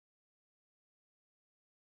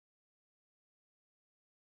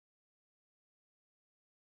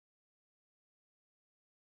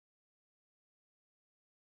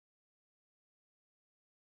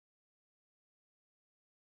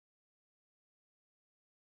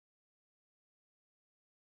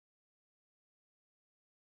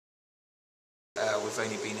We've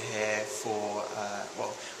only been here for,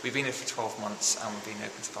 well, we've been here for 12 months and we've been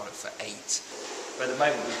open to the public for 8. But at the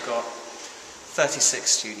moment we've got 36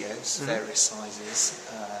 studios, various sizes,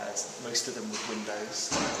 most of them with windows.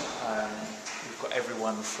 We've got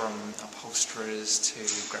everyone from upholsterers to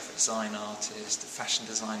graphic design artists to fashion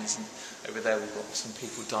designers, and over there we've got some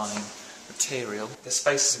people dyeing material. The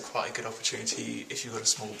space is quite a good opportunity if you've got a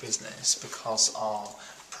small business, because our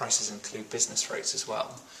prices include business rates as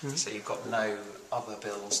well. So you've got no other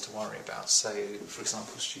bills to worry about. So, for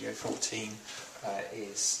example, Studio 14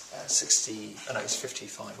 is it's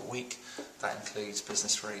 55 a week. That includes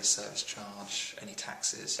business rate, service charge, any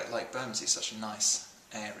taxes. Like Bermondsey is such a nice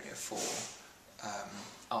area for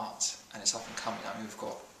art, and it's up and coming. I mean, we've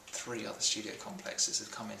got 3 other studio complexes that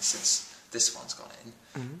have come in since this one's gone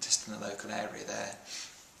in, just in the local area there.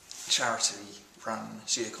 Charity-run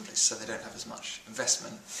studio complexes, so they don't have as much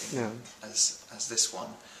investment in as this one.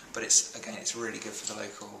 But it's really good for the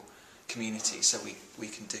local community, so we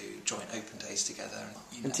can do joint open days together.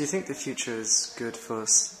 And do you think the future is good for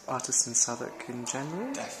artists in Southwark in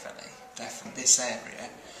general? Definitely. This area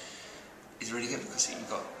is really good because you've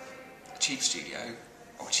got a cheap studio,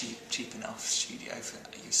 or cheap enough studio,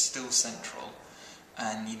 you're still central,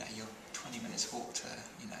 and you're 20 minutes walk to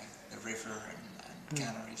the river and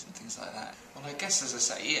galleries and things like that. Well, I guess, as I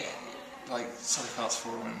say, like Southwark Arts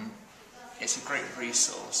Forum, it's a great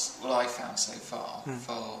resource. Well, I found so far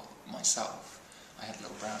for myself. I had a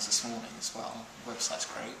little browse this morning as well. The website's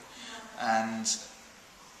great, and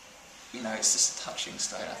it's just a touching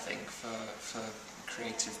stone, I think, for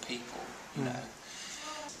creative people.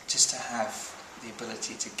 Just to have the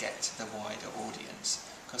ability to get to the wider audience,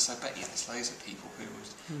 because I bet you there's loads of people who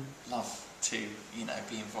would love to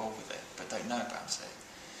be involved with it but don't know about it.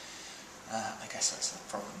 I guess that's a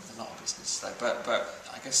problem with a lot of business though, but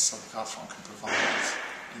I guess Southwark Arts Forum can provide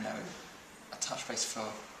a touch base for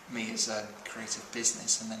me as a creative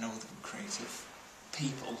business, and then all the creative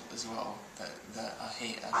people as well that are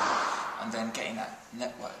here, and then getting that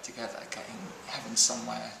network together, having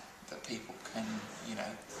somewhere that people can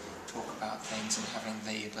talk about things, and having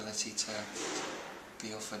the ability to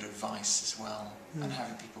be offered advice as well, and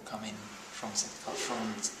having people come in from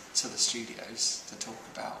to the studios to talk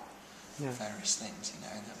about various things,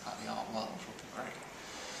 about the art world would be great.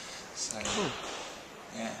 So,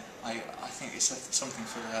 I think it's something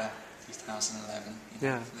for 2011,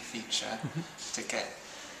 for the future, to get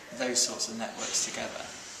those sorts of networks together.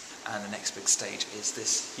 And the next big stage is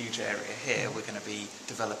this huge area here. We're going to be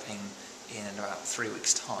developing in about 3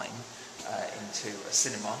 weeks' time into a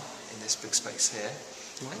cinema in this big space here,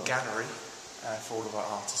 a gallery for all of our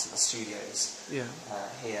artists at the studios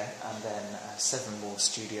here, and then 7 more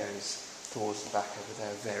studios towards the back over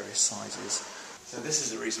there, various sizes. So this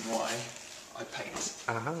is the reason why I paint.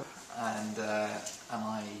 And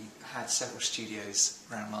I had several studios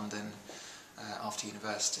around London after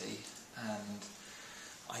university, and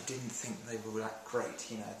I didn't think they were that great.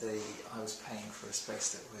 I was paying for a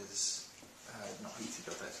space that was not heated,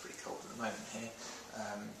 although it's pretty cold at the moment here.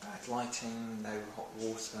 Bad lighting, no hot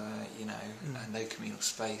water, and no communal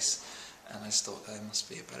space. And I just thought there must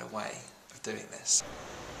be a better way of doing this.